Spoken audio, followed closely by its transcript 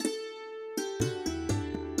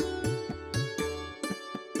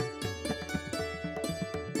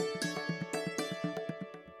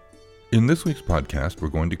In this week's podcast, we're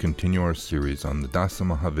going to continue our series on the Dasa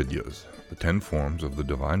Mahavidyas, the 10 forms of the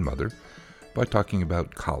Divine Mother, by talking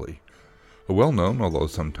about Kali, a well-known, although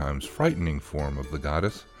sometimes frightening form of the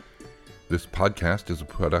goddess. This podcast is a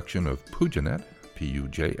production of Pujanet,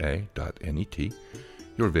 Puja.net,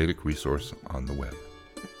 your Vedic resource on the web.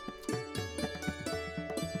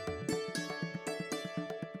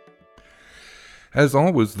 As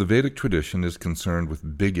always, the Vedic tradition is concerned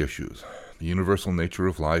with big issues: the universal nature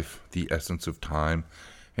of life, the essence of time,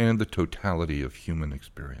 and the totality of human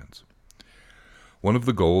experience. One of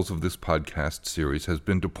the goals of this podcast series has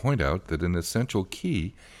been to point out that an essential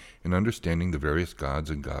key in understanding the various gods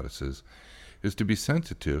and goddesses is to be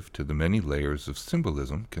sensitive to the many layers of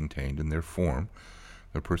symbolism contained in their form,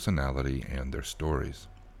 their personality, and their stories.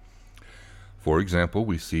 For example,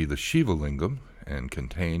 we see the Shiva Lingam, and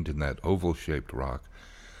contained in that oval-shaped rock,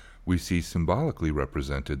 we see symbolically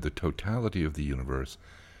represented the totality of the universe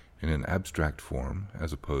in an abstract form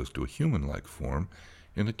as opposed to a human-like form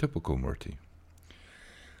in a typical murti.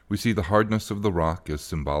 We see the hardness of the rock as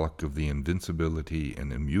symbolic of the invincibility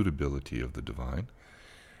and immutability of the divine,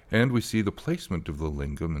 and we see the placement of the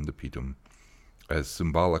lingam in the pitam as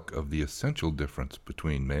symbolic of the essential difference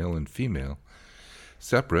between male and female,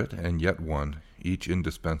 separate and yet one, each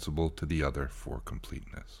indispensable to the other for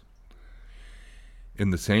completeness. In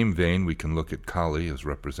the same vein, we can look at Kali as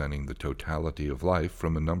representing the totality of life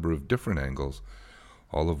from a number of different angles,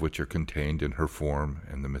 all of which are contained in her form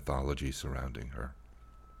and the mythology surrounding her.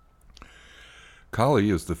 Kali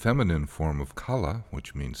is the feminine form of Kala,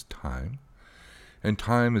 which means time, and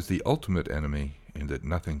time is the ultimate enemy in that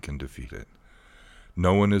nothing can defeat it.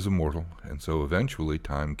 No one is immortal, and so eventually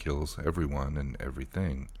time kills everyone and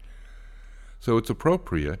everything. So it's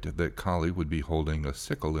appropriate that Kali would be holding a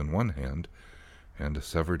sickle in one hand and a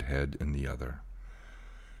severed head in the other.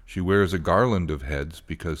 She wears a garland of heads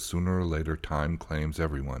because sooner or later time claims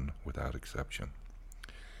everyone without exception.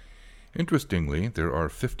 Interestingly, there are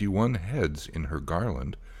 51 heads in her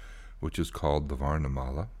garland, which is called the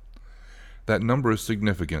Varnamala. That number is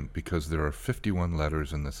significant because there are 51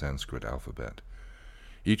 letters in the Sanskrit alphabet.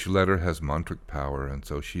 Each letter has mantric power, and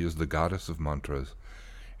so she is the goddess of mantras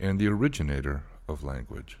and the originator of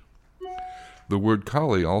language. The word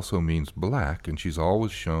Kali also means black, and she's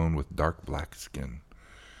always shown with dark black skin.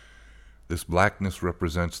 This blackness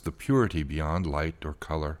represents the purity beyond light or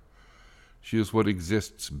color. She is what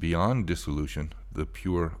exists beyond dissolution, the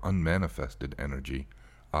pure, unmanifested energy,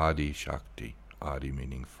 Adi Shakti, Adi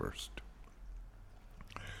meaning first.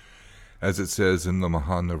 As it says in the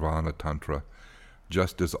Mahanirvana Tantra,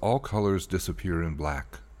 just as all colors disappear in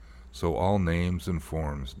black, so all names and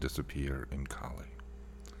forms disappear in Kali.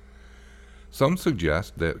 Some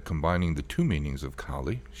suggest that combining the two meanings of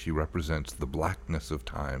Kali, she represents the blackness of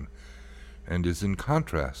time and is in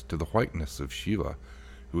contrast to the whiteness of Shiva,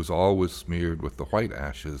 who is always smeared with the white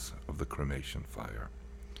ashes of the cremation fire.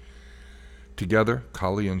 Together,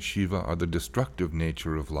 Kali and Shiva are the destructive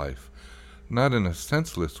nature of life, not in a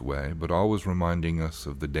senseless way, but always reminding us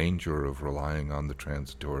of the danger of relying on the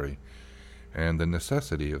transitory and the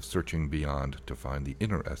necessity of searching beyond to find the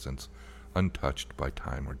inner essence untouched by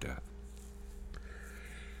time or death.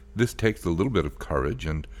 This takes a little bit of courage,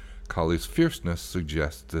 and Kali's fierceness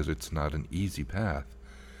suggests that it's not an easy path.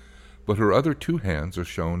 But her other two hands are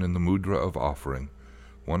shown in the mudra of offering,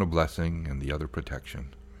 one a blessing and the other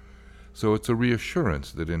protection. So it's a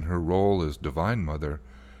reassurance that in her role as Divine Mother,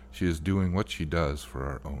 she is doing what she does for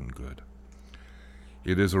our own good.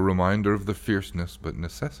 It is a reminder of the fierceness but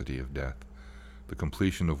necessity of death, the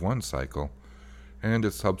completion of one cycle, and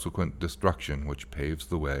its subsequent destruction, which paves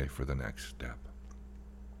the way for the next step.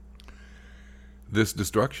 This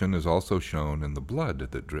destruction is also shown in the blood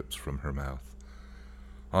that drips from her mouth.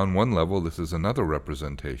 On one level, this is another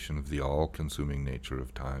representation of the all-consuming nature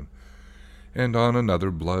of time, and on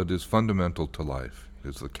another, blood is fundamental to life. It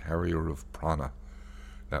is the carrier of prana,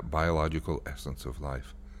 that biological essence of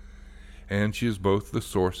life. And she is both the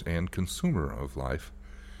source and consumer of life.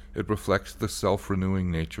 It reflects the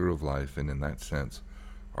self-renewing nature of life, and in that sense,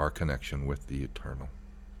 our connection with the eternal.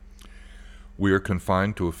 We are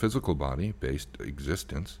confined to a physical body-based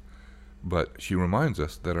existence, but she reminds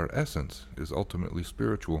us that our essence is ultimately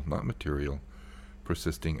spiritual, not material,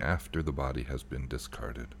 persisting after the body has been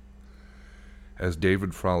discarded. As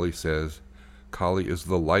David Frawley says, Kali is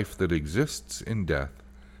the life that exists in death,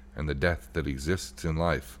 and the death that exists in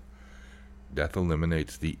life. Death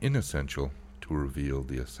eliminates the inessential to reveal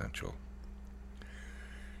the essential.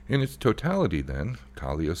 In its totality, then,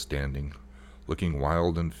 Kali is standing, looking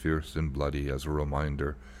wild and fierce and bloody as a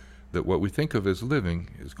reminder that what we think of as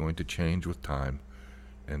living is going to change with time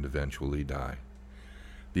and eventually die.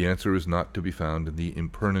 The answer is not to be found in the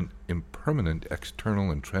impermanent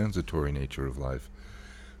external and transitory nature of life,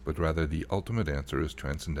 but rather the ultimate answer is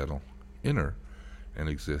transcendental, inner, and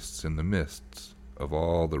exists in the mists of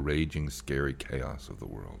all the raging, scary chaos of the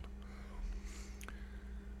world.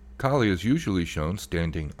 Kali is usually shown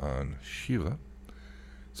standing on Shiva.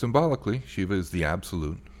 Symbolically, Shiva is the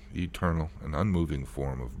absolute, the eternal, and unmoving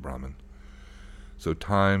form of Brahman. So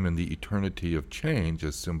time and the eternity of change,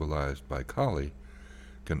 as symbolized by Kali,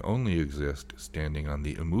 can only exist standing on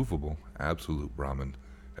the immovable, absolute Brahman,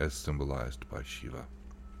 as symbolized by Shiva.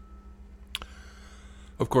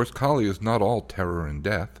 Of course, Kali is not all terror and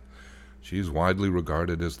death. She is widely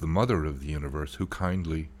regarded as the mother of the universe who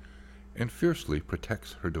kindly and fiercely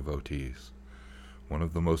protects her devotees, one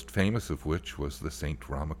of the most famous of which was the Saint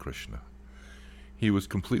Ramakrishna. He was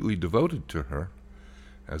completely devoted to her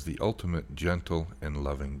as the ultimate gentle and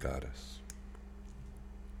loving goddess.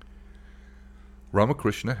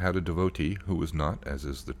 Ramakrishna had a devotee who was not, as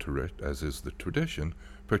is the tradition,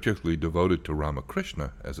 particularly devoted to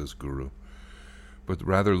Ramakrishna as his guru, but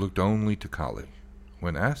rather looked only to Kali.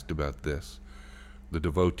 When asked about this, the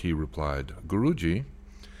devotee replied, "Guruji,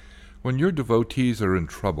 when your devotees are in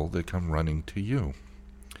trouble, they come running to you.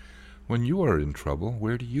 When you are in trouble,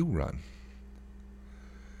 where do you run?"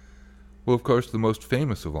 Well, of course, the most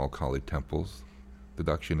famous of all Kali temples, the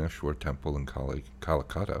Dakshineshwar temple in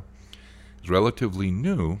Calcutta, is relatively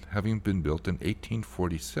new, having been built in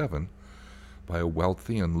 1847 by a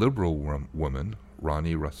wealthy and liberal woman,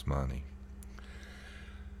 Rani Rasmani.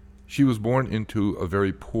 She was born into a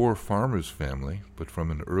very poor farmer's family, but from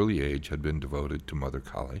an early age had been devoted to Mother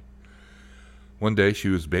Kali. One day she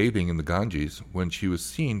was bathing in the Ganges when she was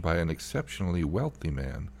seen by an exceptionally wealthy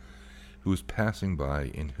man who was passing by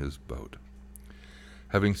in his boat.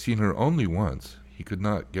 Having seen her only once, he could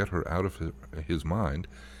not get her out of his mind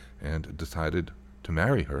and decided to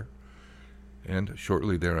marry her, and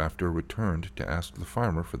shortly thereafter returned to ask the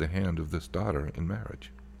farmer for the hand of this daughter in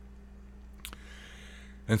marriage.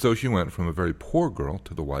 And so she went from a very poor girl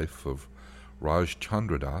to the wife of Raj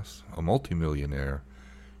Chandradas, a multimillionaire,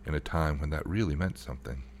 in a time when that really meant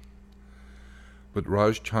something. But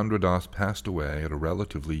Raj Chandradas passed away at a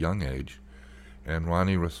relatively young age, and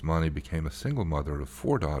Rani Rasmani became a single mother of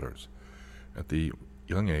 4 daughters at the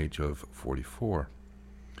young age of 44.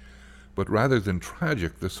 But rather than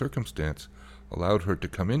tragic, the circumstance allowed her to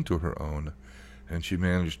come into her own, and she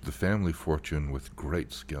managed the family fortune with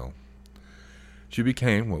great skill. She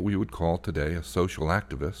became what we would call today a social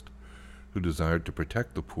activist who desired to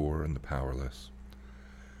protect the poor and the powerless.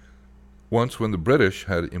 Once, when the British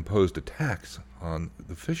had imposed a tax on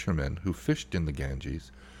the fishermen who fished in the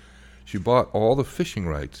Ganges, she bought all the fishing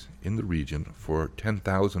rights in the region for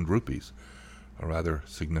 10,000 rupees, a rather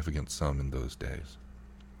significant sum in those days.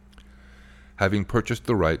 Having purchased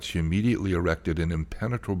the rights, she immediately erected an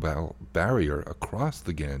impenetrable barrier across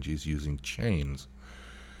the Ganges using chains.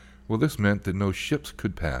 Well, this meant that no ships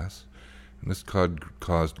could pass, and this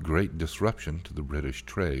caused great disruption to the British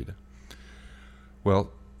trade.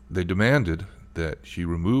 Well, they demanded that she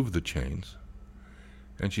remove the chains,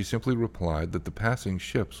 and she simply replied that the passing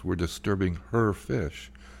ships were disturbing her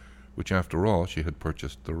fish, which after all she had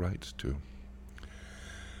purchased the rights to.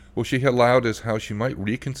 Well, she allowed as how she might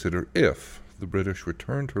reconsider if the British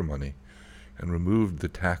returned her money and removed the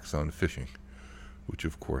tax on fishing, which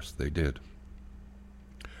of course they did.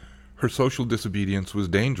 Her social disobedience was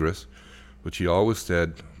dangerous, but she always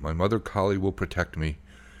said, "My mother Kali will protect me,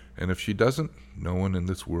 and if she doesn't, no one in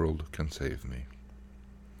this world can save me."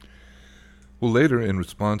 Well, later, in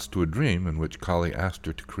response to a dream in which Kali asked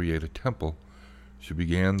her to create a temple, she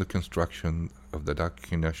began the construction of the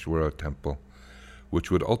Dakshineshwara temple, which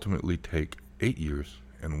would ultimately take 8 years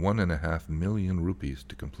and 1.5 million rupees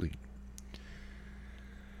to complete.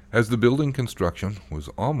 As the building construction was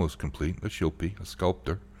almost complete, a Shilpi, a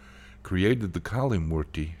sculptor, created the Kali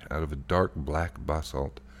Murti out of a dark black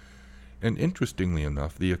basalt, and interestingly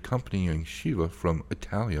enough, the accompanying Shiva from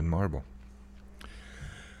Italian marble.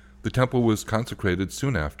 The temple was consecrated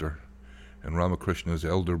soon after, and Ramakrishna's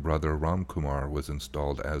elder brother Ramkumar was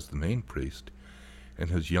installed as the main priest, and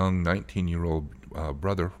his young 19-year-old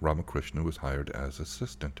brother Ramakrishna was hired as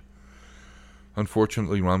assistant.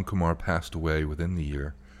 Unfortunately, Ramkumar passed away within the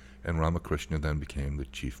year, and Ramakrishna then became the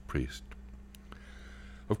chief priest.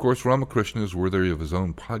 Of course, Ramakrishna is worthy of his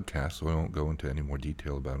own podcast, so I won't go into any more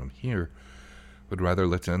detail about him here, but rather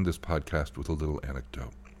let's end this podcast with a little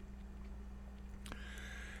anecdote.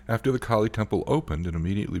 After the Kali temple opened, it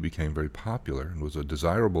immediately became very popular and was a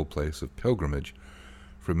desirable place of pilgrimage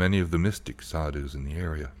for many of the mystic sadhus in the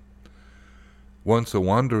area. Once a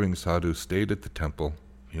wandering sadhu stayed at the temple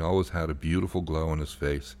He always had a beautiful glow on his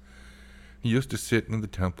face. He used to sit in the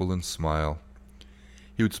temple and smile.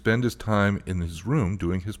 He would spend his time in his room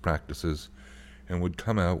doing his practices and would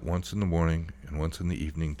come out once in the morning and once in the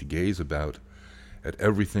evening to gaze about at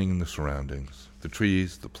everything in the surroundings, the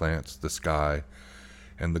trees, the plants, the sky,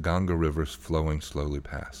 and the Ganga rivers flowing slowly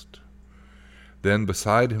past. Then,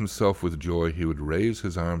 beside himself with joy, he would raise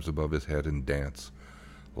his arms above his head and dance,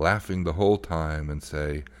 laughing the whole time and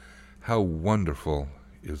say, "How wonderful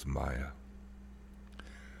is Maya."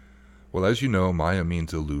 Well, as you know, Maya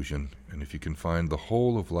means illusion, and if you can find the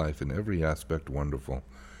whole of life in every aspect wonderful,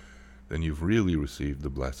 then you've really received the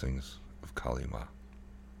blessings of Kali Ma.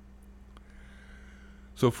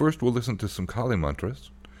 So first we'll listen to some Kali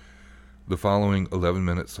mantras. The following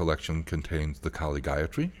 11-minute selection contains the Kali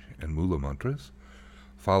Gayatri and Mula mantras,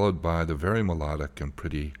 followed by the very melodic and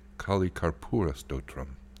pretty Kali Karpura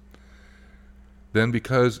Stotram. Then,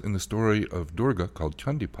 because in the story of Durga called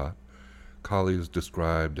Chandipat, Kali is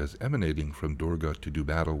described as emanating from Durga to do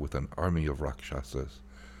battle with an army of Rakshasas,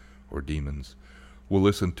 or demons, we'll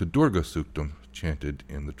listen to Durga Suktam chanted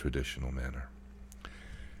in the traditional manner.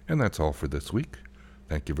 And that's all for this week.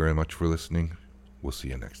 Thank you very much for listening. We'll see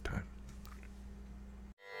you next time.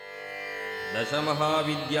 Dasa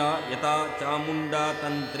Mahavidya yata chamunda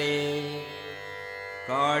tantre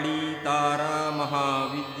Kali tara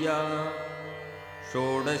Mahavidya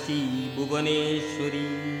Shodashi Bhuvaneshwari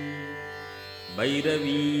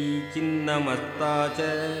Bhairavi Chinnamasta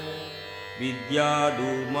cha Vidya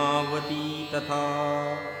Durmavati tatha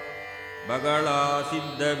Bagala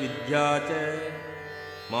Siddha Vidya cha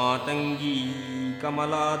Matangi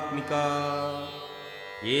Kamalatmika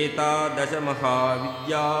Eta Dasha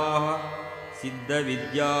Mahavidyaha Siddha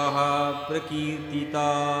Vidyaha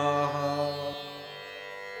Prakirtitaha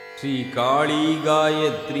Sri Kali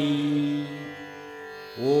Gayatri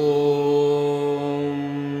Om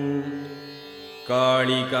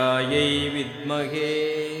Kalikayai Vidmahe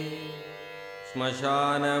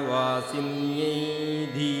Smashana Vasinyai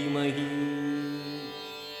Dhimahi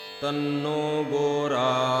Tanno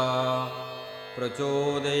Gora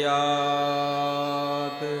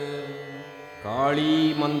Prachodayat Kali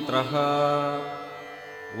Mantraha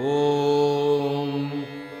Om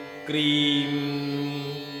Krim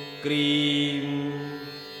Krim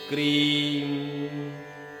Krim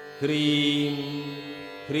Hrim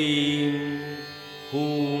Hrim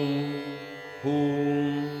Hum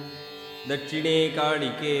Hum Dakshine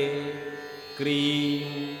Kalike Krim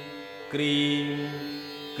Krim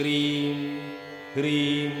Krim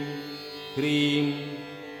Hrim Hrim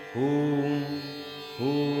Hum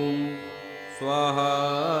Hum Swaha.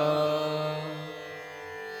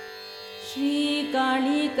 Shri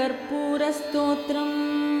Kali Karpura Stotram.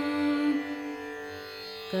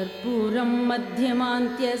 Karpuram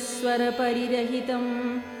Madhyamantyaswara Parirahitam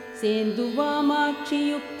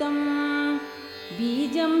Senduvamaakshiyuktam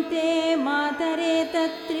Bijam te matare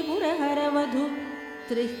tatripuraharavadhu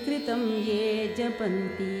Trihkritam ye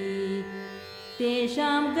japanti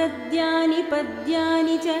Tesham gadyani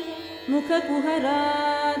padyani cha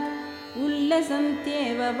mukhakuharat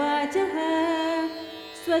Ullasantyeva vachaha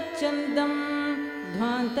Swachandam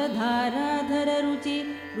dhvantadharadhara ruchi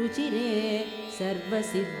ruchire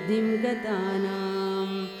Sarvasiddhim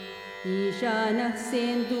gatanam Ishanah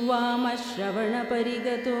senduvama shravana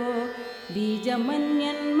parigato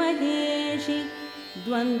Bijamanyan maheshi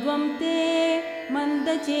Dvandvam te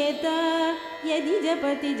mandacheta Yadi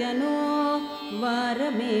japati jano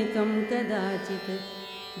Varamekam kadachit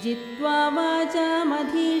Jitva vacha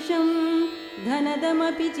madhisham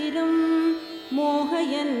Dhanadamapi chiram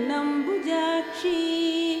Mohayannam bujakshi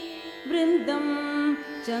Vrindam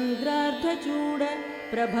Chandrardhachuda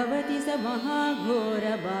Prabhavati sa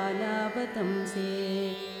mahaghora balavatamse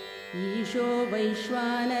Isho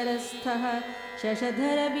Vaishwanarastha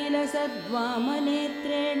Shashadhara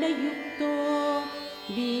vilasadvamanetrena yukto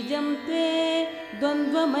Bijam tve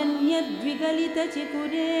dvandvamanyadvigalita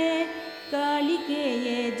chikure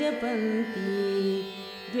Kalikeye japanti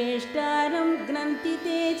Dveshtaram gnanti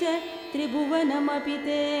techa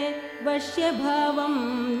Tribhuvanamapite Vashyabhavam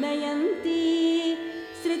nayanti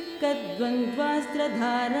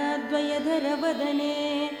Srikkadvandvastradhara Dvayadharavadane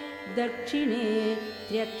Dakshine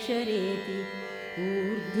Triakshareti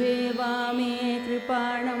Urdhve Vame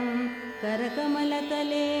Kripanam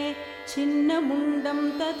Karakamalatale Chinnamundam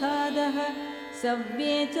Tathadaha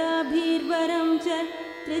Savyecha Bhirvaram cha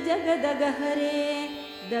Trijagadagahare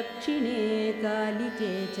Dakshine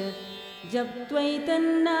Kalikecha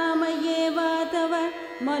Japtvaitanama yeva tava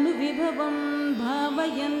manuvibhavam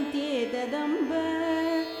bhavayantyetadamba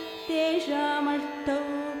Teshamashtau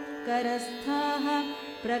karasthaha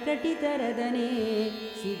प्रकटितरदने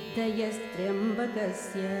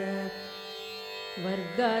सिद्धयस्त्र्यम्बकस्य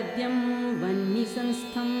वर्गाद्यं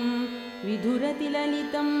वह्निसंस्थं विधुरति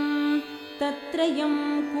ललितं तत्रयं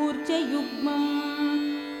कूर्चयुग्मं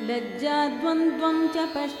लज्जाद्वन्द्वं च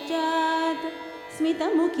पश्चात्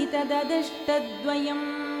स्मितमुखितदष्टद्वयं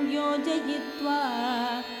योजयित्वा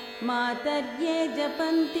मातर्ये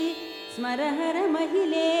जपन्ति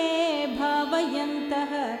स्मरहरमहिले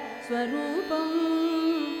भावयन्तः स्वरूपं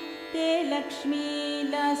ते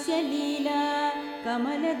लक्ष्मीलास्यलीला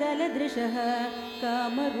कमलदलदृशः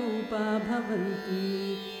कामरूपा भवन्ति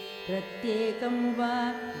प्रत्येकं वा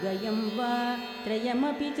द्वयं वा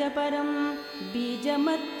त्रयमपि च परं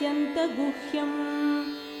बीजमत्यन्तगुह्यं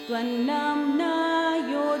त्वन्नाम्ना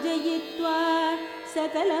योजयित्वा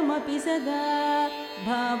सकलमपि सदा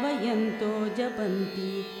भावयन्तो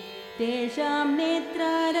जपन्ति तेषां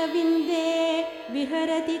नेत्रारविन्दे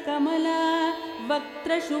विहरति कमला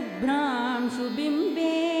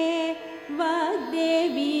वक्त्रशुभ्रांशुबिम्बे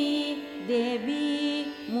वाग्देवी देवी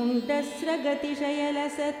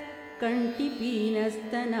मुण्डस्रगतिशयलसत्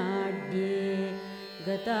कण्टिपीनस्तनाढ्ये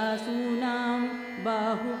गतासूनां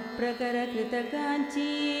बाहुप्रकरकृतकाञ्ची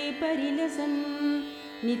परिलसन्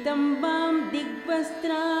नितम्बां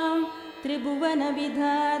दिग्वस्त्रां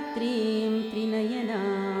त्रिभुवनविधात्रीं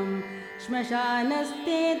त्रिनयनां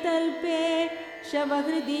श्मशानस्ते तल्पे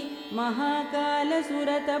शवहृदि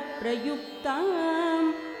महाकालसुरतप्रयुक्तां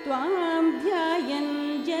त्वां ध्यायन्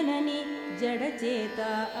जननि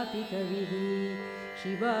जडचेता अपि कविः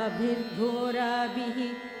शिवाभिर्घोराभिः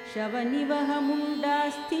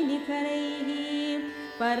शवनिवहमुण्डास्थिनिखरैः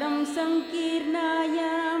परं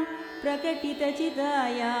सङ्कीर्णायां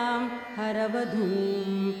प्रकटितचितायां हरवधूं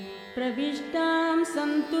प्रविष्टां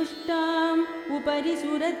सन्तुष्टाम् उपरि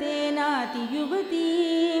सुरतेनातियुवतीं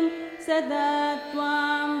सदा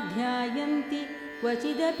त्वां ध्यायन्ति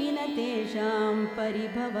क्वचिदपि न तेषां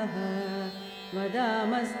परिभवः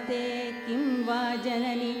वदामस्ते किं वा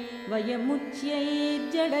जननि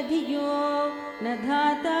वयमुच्यैर्जडधियो न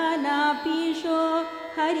धाता नापीशो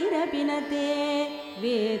हरिरपि न ते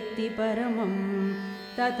वेत्ति परमम्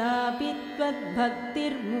तथापि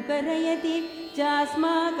त्वद्भक्तिर्मुकरयति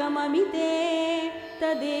चास्माकममिते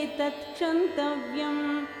तदेतत् क्षन्तव्यं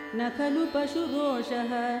न खलु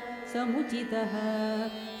पशुरोषः समुचितः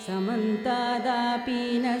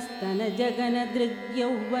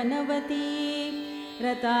समन्तादापीनस्तनजगनदृग्यौवनवती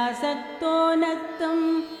रतासक्तो नक्तं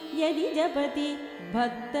यदि जपति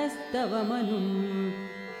भक्तस्तव मनुं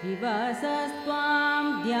विवासास्त्वां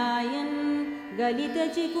ध्यायन्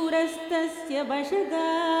गलितचिकुरस्तस्य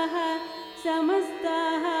वशगाः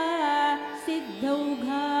समस्ताः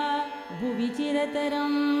सिद्धौघा भुवि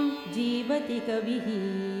चिरतरं जीवति कविः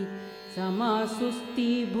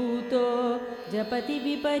समासुस्तीभूतो जपति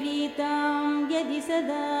विपरीतां यदि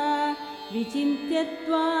सदा विचिन्त्य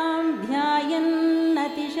त्वां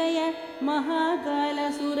ध्यायन्नतिशय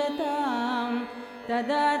महाकालसुरतां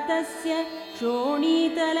तदा तस्य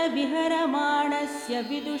शोणीतलविहरमाणस्य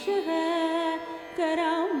विदुषः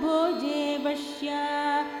कराम्भोजे वश्या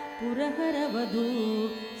पुरहरवधू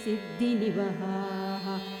सिद्धिनिवहाः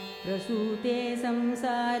प्रसूते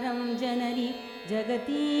संसारं जननि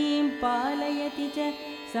जगतीं पालयति च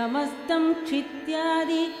समस्तं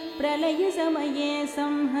क्षित्यादि प्रलयसमये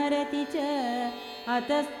संहरति च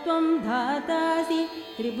अतस्त्वं धातासि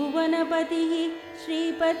त्रिभुवनपतिः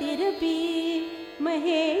श्रीपतिरपि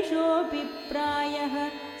महेशोऽपि प्रायः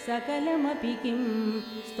सकलमपि किं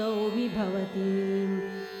स्तौमि भवतीम्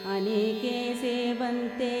अनेके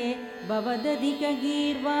सेवन्ते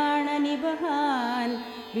भवदधिकगीर्वाणनिवहान्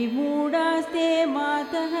विमूढास्ते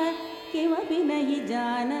मातः किमपि न हि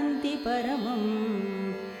जानन्ति परमम्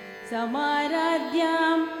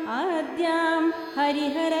समाराध्याम् आद्यां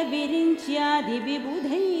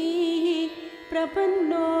हरिहरविरिञ्च्यादिविबुधैः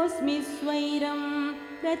प्रपन्नोऽस्मि स्वैरं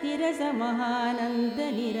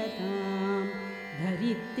प्रतिरसमहानन्दनिरतां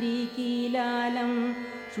धरित्रीकीलालं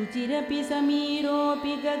शुचिरपि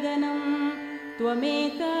समीरोऽपि गगनं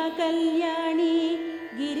त्वमेका कल्याणी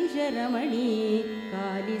गिरिशरमणी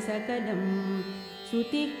काली सकलं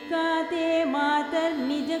श्रुतिः का ते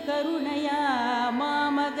मातर्निजकरुणया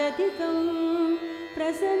मामगतिकं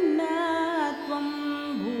प्रसन्ना त्वं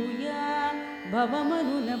भूया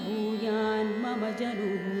भवमनुन भूयान् मम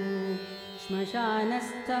जनुः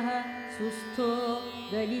श्मशानस्थः सुस्थो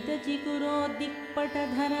गलितचिकुरो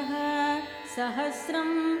दिक्पटधरः सहस्रं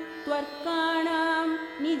त्वर्काणां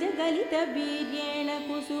निजगलितवीर्येण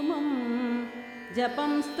कुसुमम्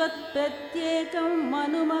जपं त्वत्प्रत्येकं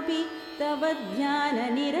मनुमपि तव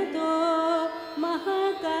ध्याननिरतो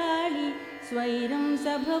महाकाली स्वैरं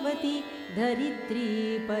स भवति धरित्री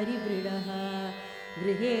परिवृढः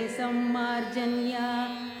गृहे सम्मार्जन्या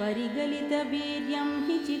परिगलितवीर्यं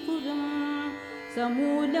हि चिकुरं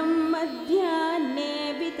समूलं मध्याह्ने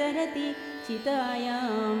वितरति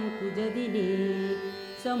चितायां कुजदिने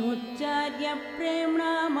समुच्चार्य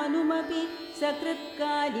प्रेम्णामनुमपि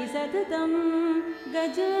सकृत्कालि सततं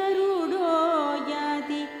गजारूढो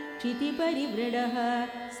याति क्षितिपरिवृडः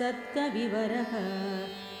सत्कविवरः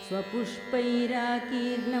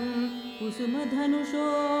स्वपुष्पैराकीर्णं कुसुमधनुषो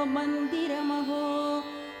मन्दिरमहो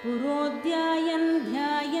पुरोध्यायन्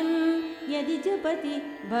ध्यायन् यदि जपति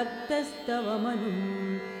भक्तस्तवमनुं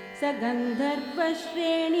स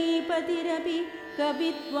गन्धर्वश्रेणीपतिरपि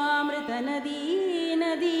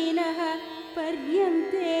कवित्वामृतनदीनदीनः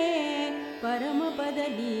पर्यन्ते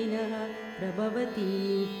परमपदलीनः प्रभवति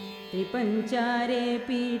त्रिपञ्चारे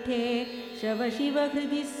पीठे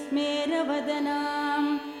शवशिवहृदि स्मेरवदनां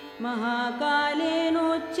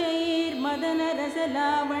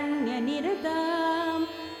महाकालेनोच्चैर्मदनरसलावण्यनिरतां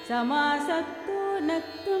समासक्तो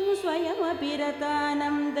नक्तं स्वयमपि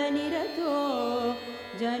रतानन्दनिरतो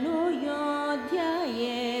जनो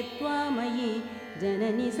योऽध्यायेत् त्वामयि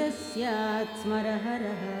जननि स स्यात्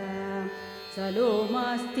स्मरहरः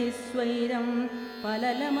सलोमास्ति स्वैरं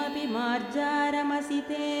पललमपि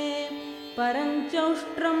मार्जारमसिते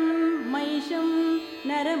परञ्चौष्ट्रं महिषं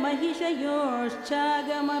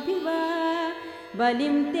नरमहिषयोश्चागमपि वा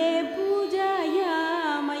बलिं ते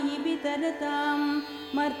पूजायामयि वितरतां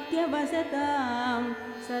मर्त्यवसतां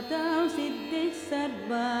सतां सिद्धिः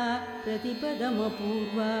सर्वा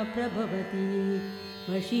प्रतिपदमपूर्वा प्रभवति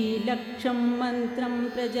वशीलक्षं मन्त्रं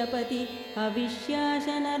प्रजपति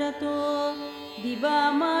हविष्याशनरतो दिवा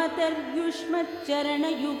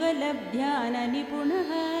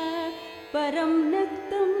मातर्युष्मच्चरणयुगलध्याननिपुणः परं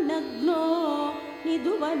नक्तं नग्नो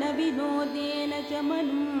निधुवनविनोदेन च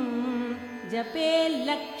मनुं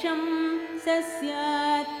जपेल्लक्षं स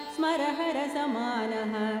स्यात्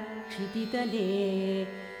स्मरहरसमानः क्षितितले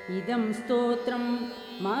इदं स्तोत्रं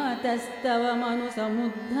मातस्तव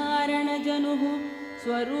मनुसमुद्धारणजनुः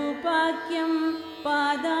स्वरूपाख्यं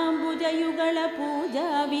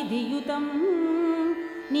पादाम्बुजयुगलपूजाविधियुतं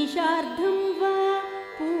निशार्धं वा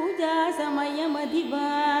पूजासमयमधि वा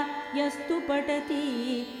यस्तु पठति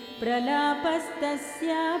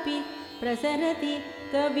प्रलापस्तस्यापि प्रसरति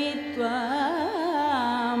कवित्वामृतरसः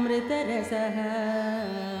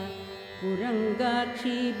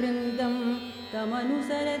पुरङ्गाक्षीबृन्दं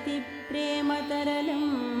तमनुसरति प्रेमतरलं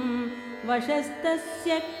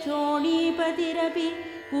वशस्तस्य क्षोणीपतिरपि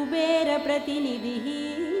कुबेरप्रतिनिधिः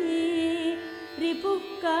रिपुः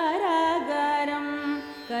कारागारं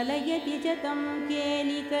कलयति च तं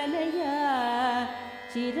केलिकलया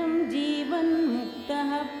चिरं जीवन्मुक्तः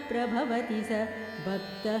प्रभवति स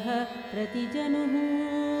भक्तः प्रतिजनुः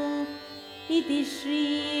इति श्री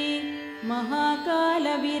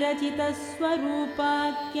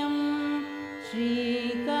महाकालविरचितस्वरूपाख्यं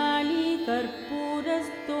श्रीकाली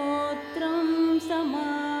कर्पूरस्तोत्रं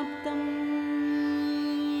समाप्तम्।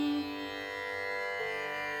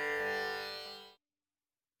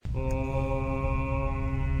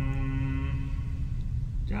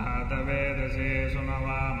 जातवेदसे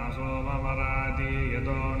सुनवामसोमवराति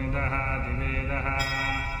यतो निदहाति वेदः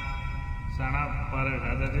सनः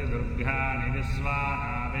पर्षदति दुर्गानि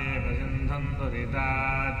विश्वानावेव सिन्धन्तु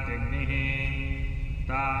रितात्यग्निः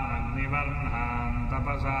तामग्निवर्णां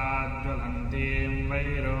तपसा ज्वलन्तीं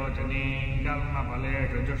वैरोचनीं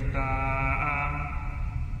कर्मफलेषु जुष्टां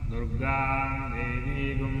दुर्गां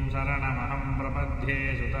देवीगुं शरणमहं प्रपद्ये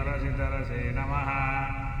सुतरसि तरसे नमः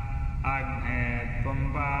आग्ने त्वं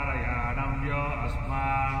पारयाणव्यो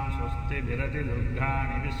अस्मान् स्वस्तिभिरति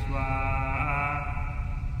दुर्गाणि विश्वा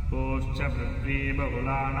कोश्च पृथ्वी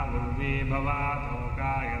बहुला न पूर्वी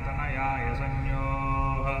भवातोकायतनयाय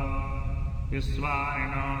संयोः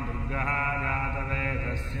विश्वानिनो दुर्गः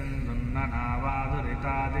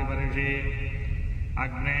जातवेदस्सिन्धुन्ननावादुरितादिपर्षि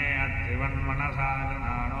अग्ने अत्रिवन्मनसा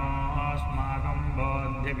जनानोऽस्माकं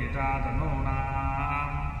बोध्यपिता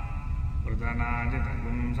तनूनाम्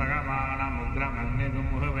वृतनाजितगुं सगमानमुग्रमग्निगुं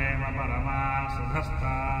हृवेम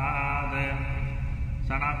परमासुधस्तात्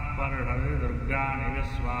सनः पर्षदि दुर्गाणि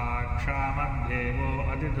विश्वाक्षामध्येवो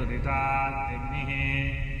अतिदुरितात्यग्निः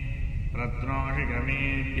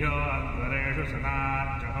रत्नोषिगमीभ्यो अध्वरेषु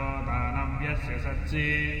सनाच्चहोदानव्यस्य सत्सि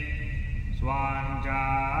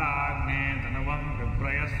स्वाञ्चाग्ने तनुवं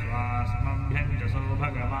विप्रयस्वास्मभ्यं च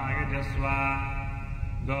सौभगमायजस्व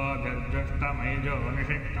गोभिर्जुष्टमैजो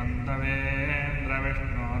निषिक्तं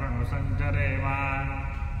तवेन्द्रविष्णोरनुसञ्चरेम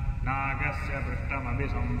नागस्य पृष्ठमपि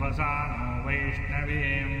संवसानो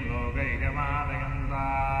वैष्णवीं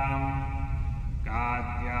लोकैकमादयन्ताम्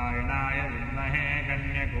कात्यायनाय विद्महे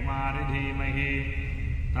कन्यकुमारि धीमहि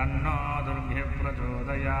तन्नो दुर्गे प्रचोदयात्।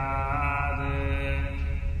 प्रचोदयात्